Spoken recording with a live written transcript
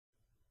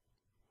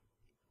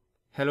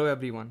Hello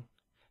everyone.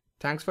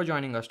 Thanks for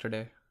joining us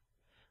today.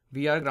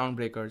 We are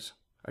Groundbreakers,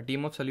 a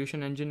team of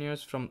solution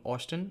engineers from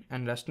Austin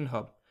and Reston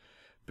Hub,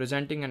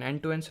 presenting an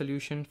end-to-end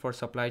solution for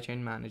supply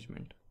chain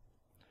management.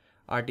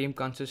 Our team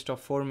consists of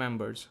 4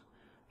 members: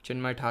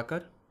 Chinmay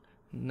Thakur,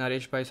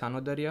 Naresh Bhai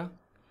Sanodaria,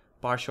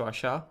 Parshwa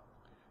Shah,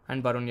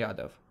 and Varun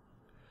Yadav.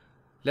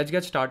 Let's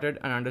get started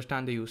and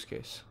understand the use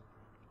case.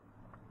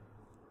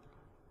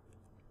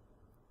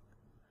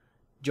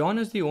 John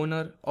is the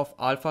owner of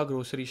Alpha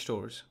Grocery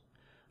Stores,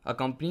 a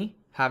company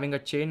having a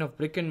chain of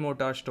brick and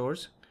mortar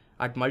stores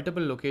at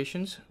multiple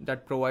locations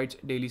that provides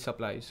daily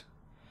supplies.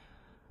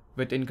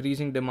 With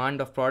increasing demand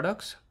of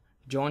products,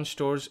 John's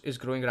stores is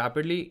growing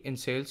rapidly in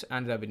sales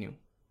and revenue.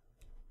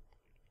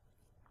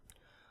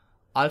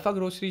 Alpha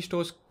Grocery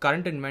Store's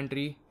current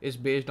inventory is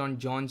based on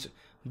John's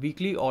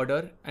weekly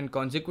order and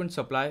consequent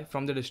supply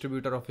from the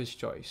distributor of his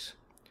choice.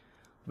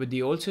 With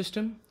the old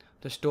system,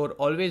 the store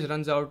always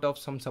runs out of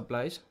some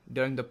supplies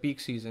during the peak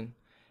season,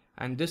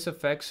 and this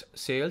affects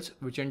sales,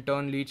 which in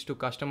turn leads to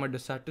customer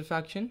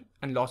dissatisfaction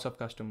and loss of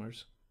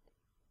customers.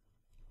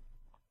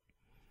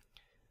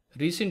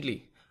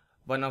 Recently,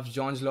 one of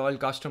John's loyal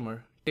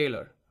customer,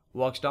 Taylor,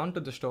 walks down to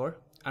the store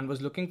and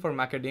was looking for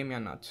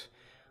macadamia nuts,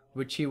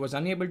 which he was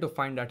unable to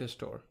find at his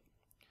store.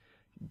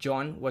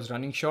 John was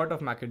running short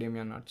of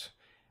macadamia nuts,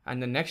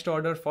 and the next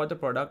order for the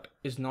product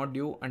is not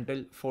due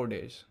until 4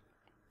 days.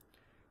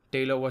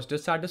 Taylor was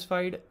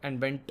dissatisfied and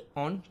went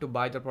on to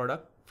buy the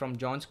product from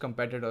John's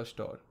competitor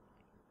store.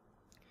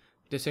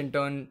 This in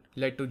turn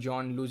led to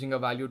John losing a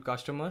valued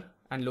customer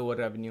and lower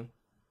revenue.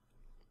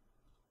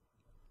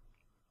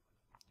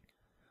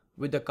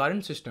 With the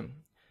current system,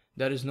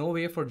 there is no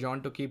way for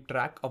John to keep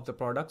track of the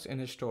products in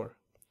his store.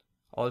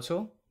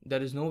 Also,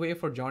 there is no way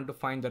for John to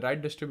find the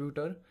right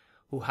distributor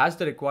who has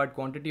the required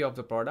quantity of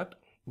the product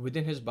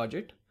within his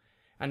budget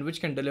and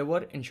which can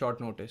deliver in short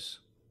notice.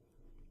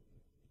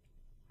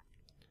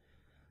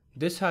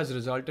 This has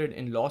resulted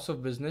in loss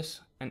of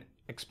business and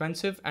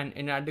expensive and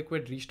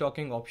inadequate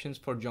restocking options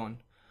for John,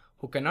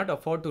 who cannot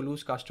afford to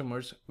lose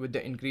customers with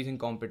the increasing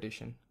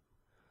competition.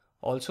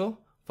 Also,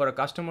 for a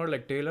customer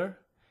like Taylor,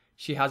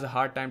 she has a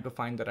hard time to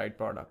find the right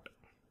product.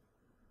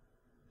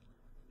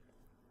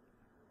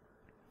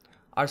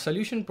 Our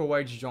solution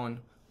provides John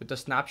with a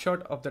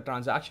snapshot of the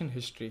transaction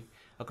history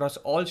across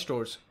all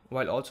stores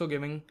while also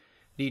giving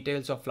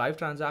details of live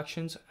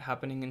transactions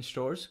happening in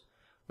stores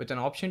with an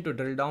option to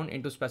drill down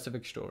into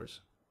specific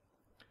stores.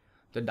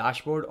 The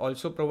dashboard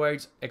also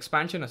provides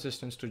expansion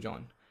assistance to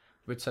John,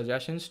 with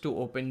suggestions to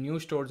open new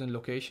stores and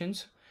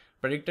locations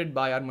predicted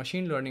by our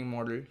machine learning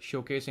model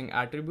showcasing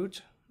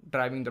attributes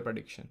driving the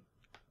prediction.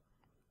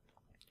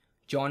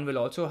 John will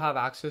also have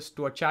access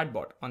to a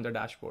chatbot on the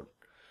dashboard,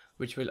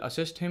 which will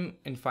assist him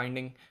in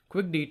finding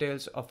quick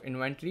details of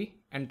inventory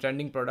and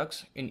trending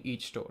products in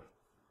each store.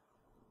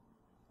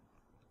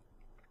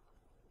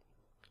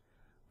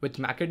 With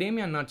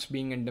macadamia nuts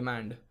being in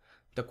demand,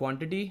 the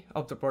quantity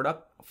of the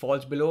product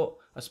falls below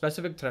a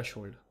specific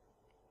threshold.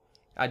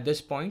 At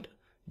this point,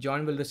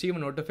 John will receive a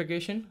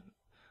notification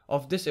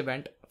of this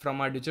event from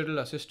our digital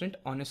assistant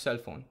on his cell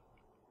phone.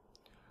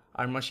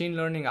 Our machine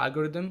learning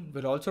algorithm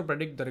will also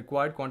predict the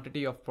required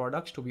quantity of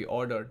products to be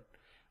ordered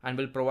and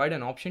will provide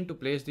an option to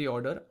place the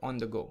order on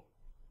the go.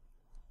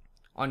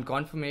 On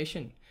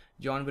confirmation,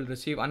 John will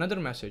receive another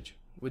message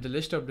with a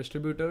list of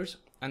distributors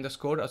and the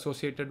score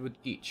associated with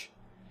each,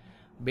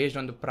 based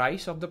on the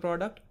price of the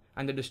product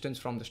and the distance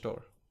from the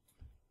store.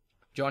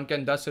 John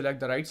can thus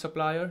select the right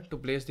supplier to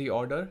place the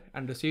order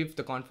and receive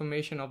the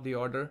confirmation of the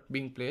order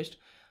being placed,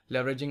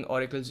 leveraging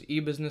Oracle's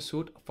e-business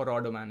suite for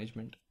order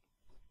management.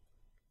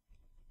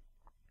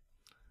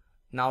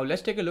 Now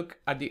let's take a look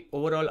at the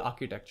overall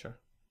architecture.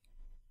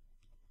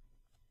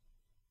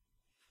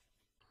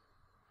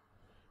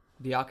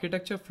 The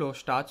architecture flow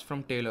starts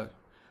from Taylor,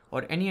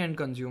 or any end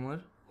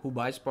consumer who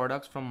buys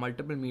products from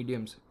multiple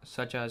mediums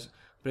such as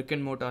brick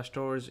and mortar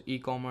stores,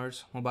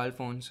 e-commerce, mobile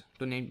phones,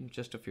 to name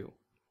just a few.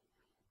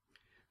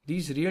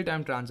 These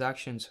real-time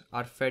transactions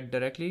are fed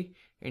directly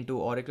into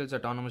Oracle's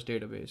autonomous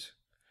database.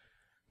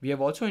 We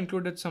have also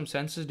included some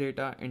census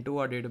data into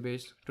our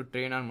database to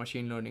train our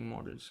machine learning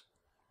models.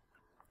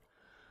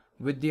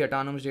 With the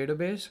autonomous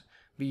database,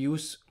 we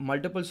use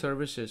multiple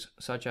services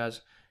such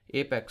as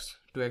Apex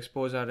to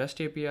expose our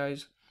REST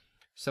APIs,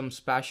 some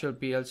spatial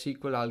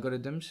PL/SQL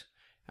algorithms,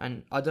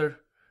 and other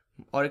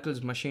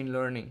Oracle's machine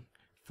learning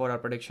for our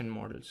prediction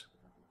models.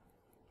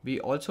 We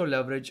also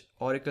leverage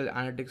Oracle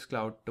Analytics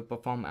Cloud to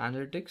perform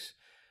analytics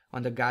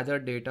on the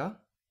gathered data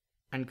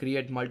and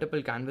create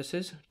multiple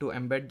canvases to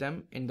embed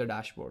them in the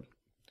dashboard.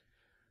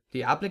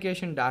 The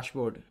application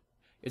dashboard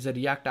is a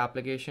React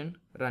application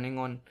running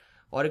on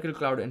Oracle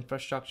Cloud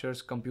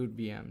Infrastructure's compute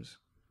VMs.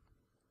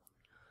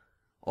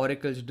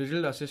 Oracle's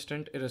digital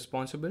assistant is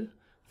responsible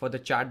for the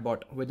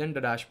chatbot within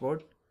the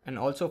dashboard and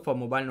also for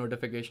mobile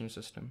notification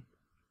system.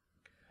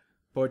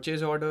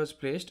 Purchase orders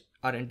placed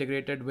are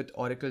integrated with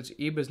Oracle's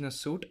e-business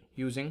suite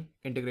using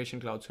Integration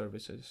Cloud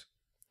Services.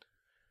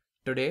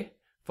 Today,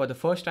 for the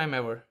first time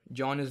ever,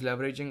 John is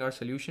leveraging our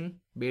solution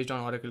based on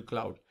Oracle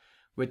Cloud,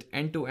 with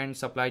end-to-end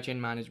supply chain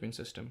management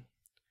system.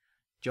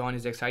 John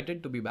is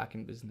excited to be back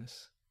in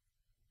business.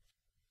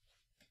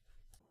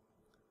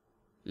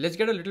 Let's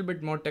get a little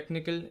bit more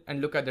technical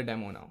and look at the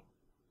demo now.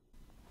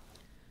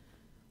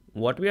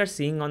 What we are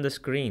seeing on the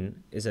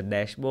screen is a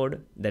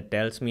dashboard that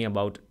tells me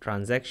about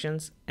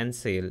transactions and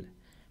sale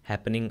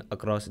happening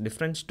across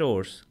different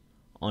stores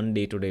on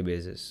day-to-day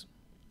basis.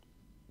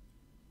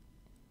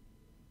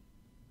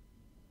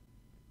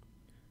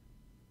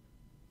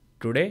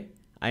 Today,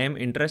 I am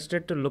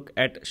interested to look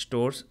at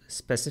stores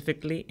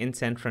specifically in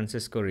San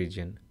Francisco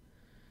region.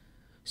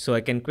 So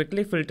I can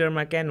quickly filter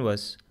my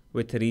canvas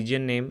with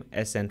region name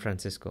as San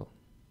Francisco.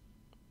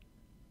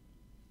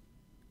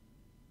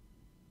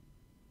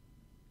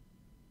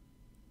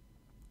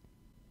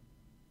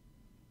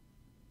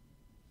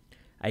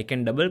 I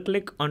can double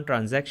click on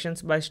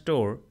transactions by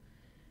store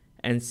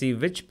and see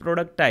which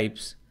product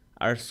types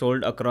are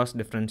sold across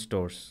different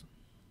stores.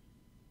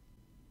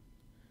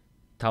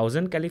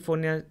 1000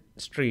 California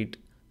Street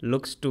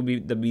looks to be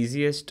the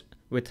busiest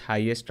with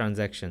highest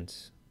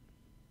transactions.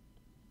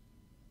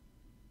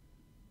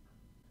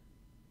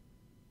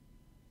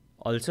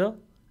 Also,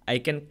 I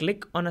can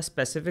click on a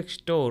specific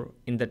store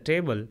in the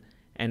table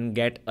and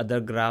get other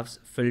graphs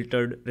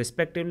filtered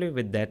respectively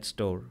with that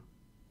store.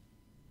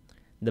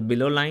 The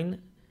below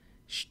line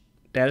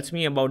tells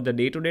me about the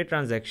day-to-day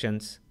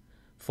transactions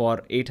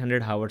for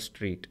 800 Howard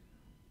Street.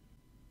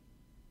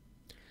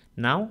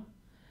 Now,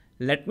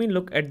 let me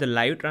look at the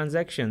live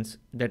transactions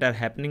that are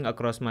happening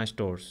across my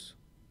stores.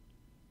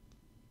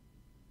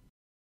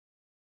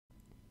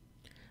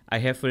 I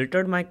have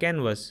filtered my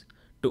canvas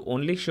to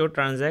only show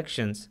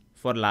transactions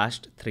for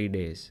last 3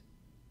 days.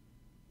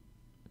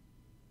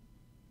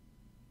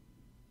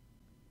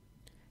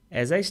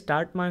 As I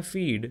start my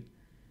feed,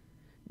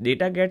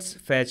 data gets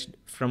fetched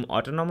from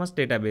autonomous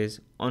database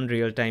on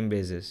real-time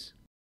basis.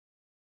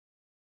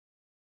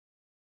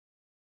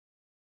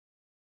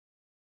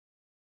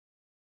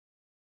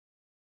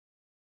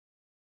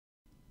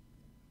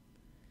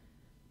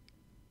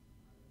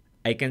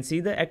 I can see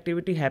the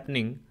activity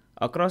happening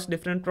across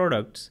different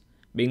products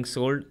being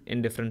sold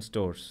in different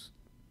stores.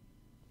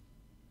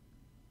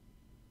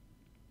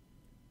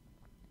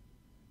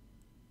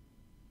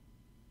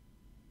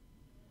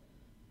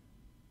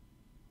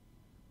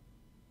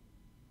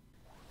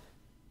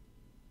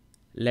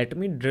 Let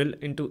me drill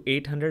into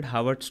 800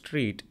 Howard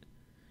Street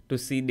to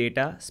see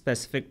data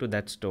specific to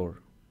that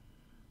store.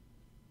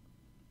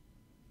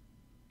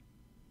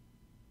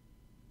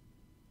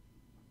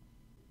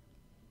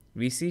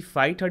 We see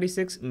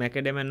 536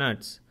 macadamia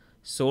nuts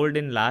sold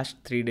in last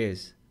 3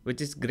 days,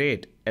 which is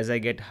great as I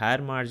get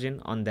higher margin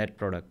on that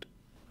product.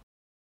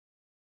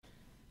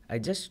 I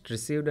just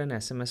received an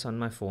SMS on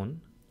my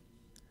phone.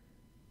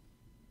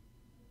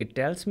 It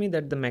tells me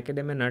that the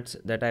macadamia nuts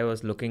that I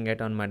was looking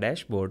at on my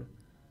dashboard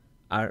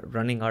are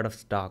running out of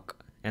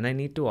stock and I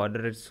need to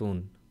order it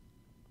soon.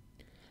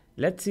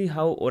 Let's see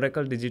how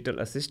Oracle Digital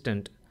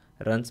Assistant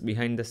runs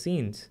behind the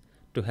scenes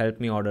to help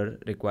me order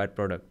required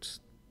products.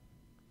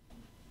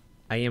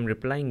 I am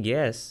replying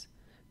yes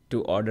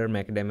to order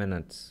macadamia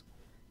nuts.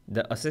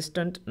 The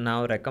assistant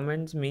now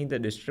recommends me the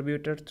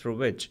distributor through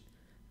which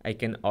I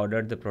can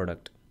order the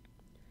product.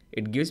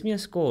 It gives me a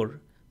score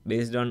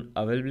based on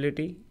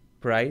availability,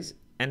 price,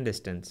 and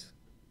distance.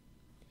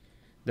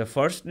 The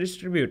first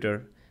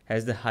distributor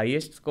has the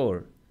highest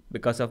score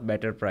because of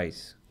better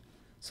price.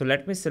 So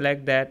let me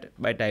select that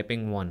by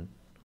typing 1.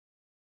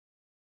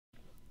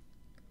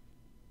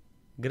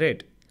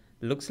 Great.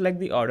 Looks like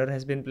the order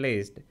has been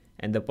placed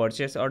and the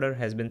purchase order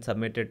has been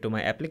submitted to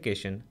my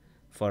application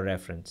for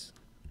reference.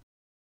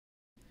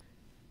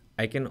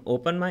 I can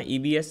open my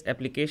EBS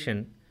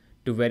application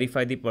to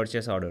verify the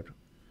purchase order.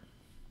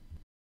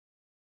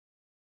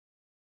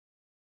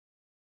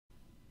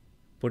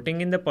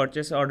 Putting in the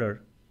purchase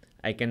order,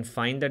 I can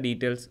find the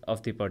details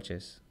of the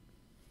purchase.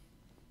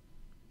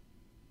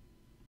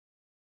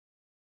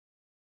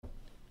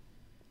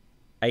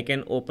 I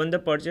can open the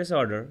purchase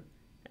order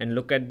and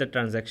look at the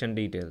transaction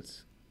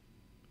details.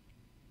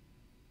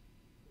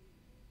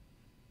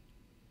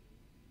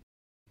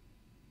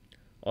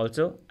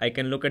 Also, I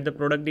can look at the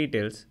product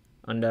details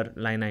under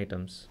line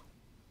items.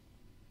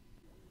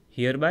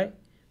 Hereby,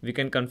 we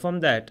can confirm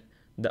that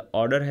the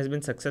order has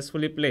been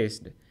successfully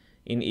placed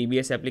in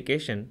EBS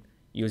application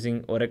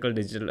using Oracle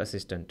Digital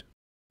Assistant.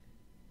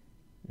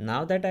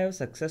 Now that I have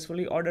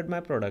successfully ordered my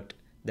product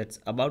that's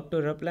about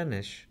to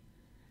replenish,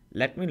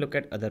 let me look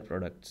at other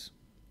products.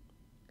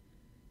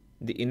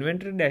 The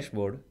inventory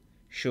dashboard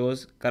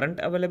shows current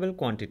available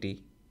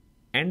quantity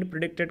and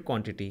predicted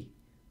quantity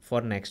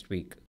for next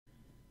week.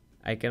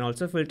 I can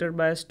also filter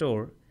by a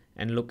store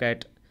and look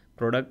at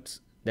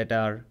products that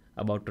are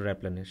about to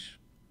replenish.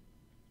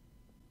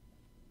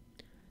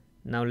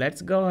 Now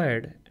let's go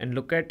ahead and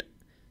look at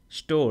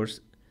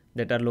stores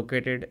that are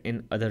located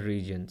in other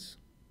regions.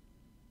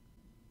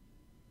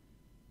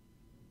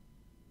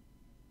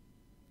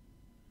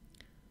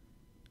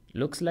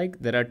 Looks like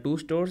there are 2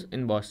 stores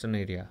in Boston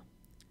area.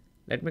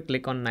 Let me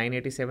click on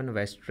 987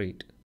 West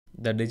Street.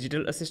 The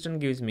digital assistant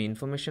gives me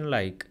information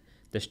like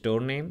the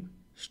store name,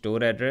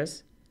 store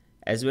address,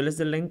 as well as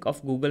the link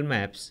of Google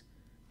Maps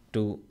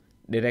to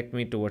direct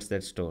me towards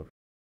that store.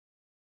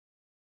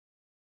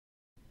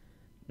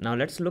 Now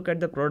let's look at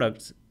the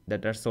products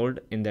that are sold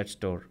in that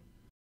store.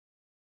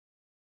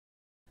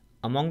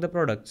 Among the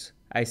products,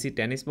 I see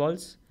tennis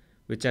balls,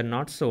 which are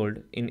not sold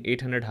in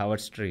 800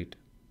 Howard Street.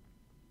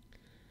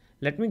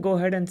 Let me go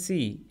ahead and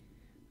see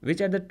which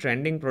are the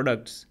trending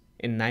products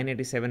in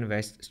 987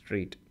 West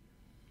Street.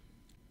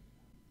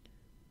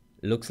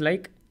 Looks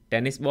like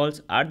tennis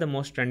balls are the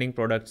most trending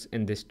products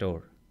in this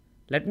store.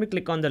 Let me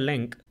click on the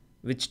link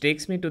which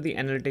takes me to the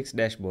analytics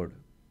dashboard.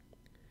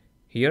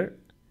 Here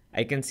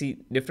I can see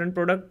different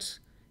products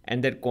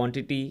and their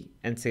quantity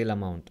and sale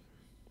amount.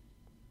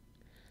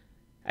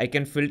 I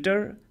can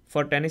filter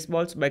for tennis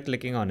balls by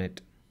clicking on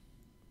it.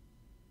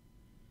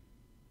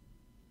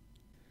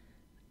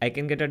 I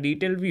can get a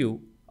detailed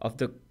view of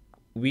the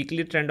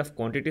weekly trend of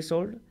quantity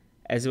sold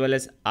as well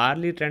as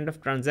hourly trend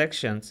of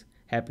transactions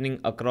happening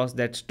across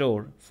that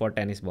store for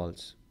tennis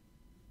balls.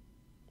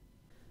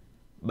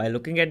 By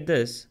looking at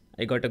this,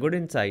 I got a good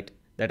insight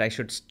that I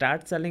should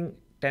start selling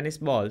tennis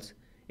balls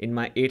in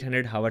my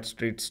 800 Howard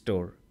Street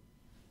store.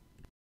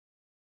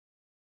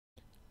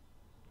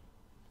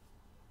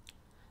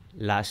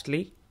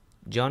 Lastly,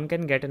 John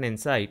can get an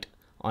insight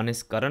on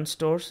his current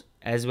stores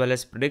as well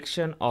as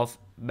prediction of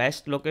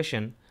best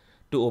location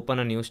to open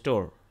a new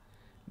store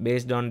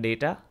based on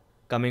data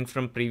coming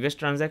from previous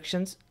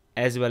transactions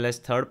as well as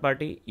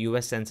third-party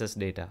US Census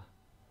data.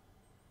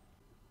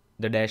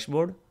 The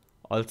dashboard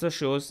also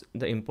shows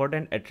the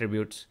important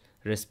attributes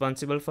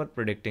responsible for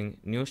predicting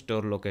new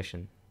store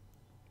location.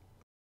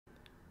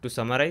 To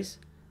summarize,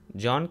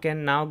 John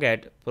can now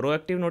get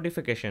proactive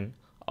notification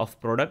of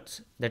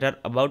products that are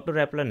about to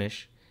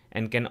replenish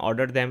and can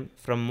order them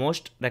from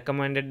most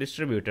recommended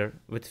distributor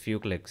with few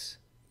clicks.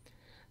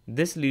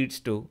 This leads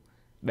to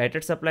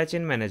better supply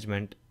chain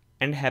management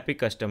and happy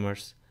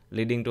customers,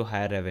 leading to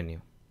higher revenue.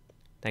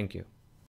 Thank you.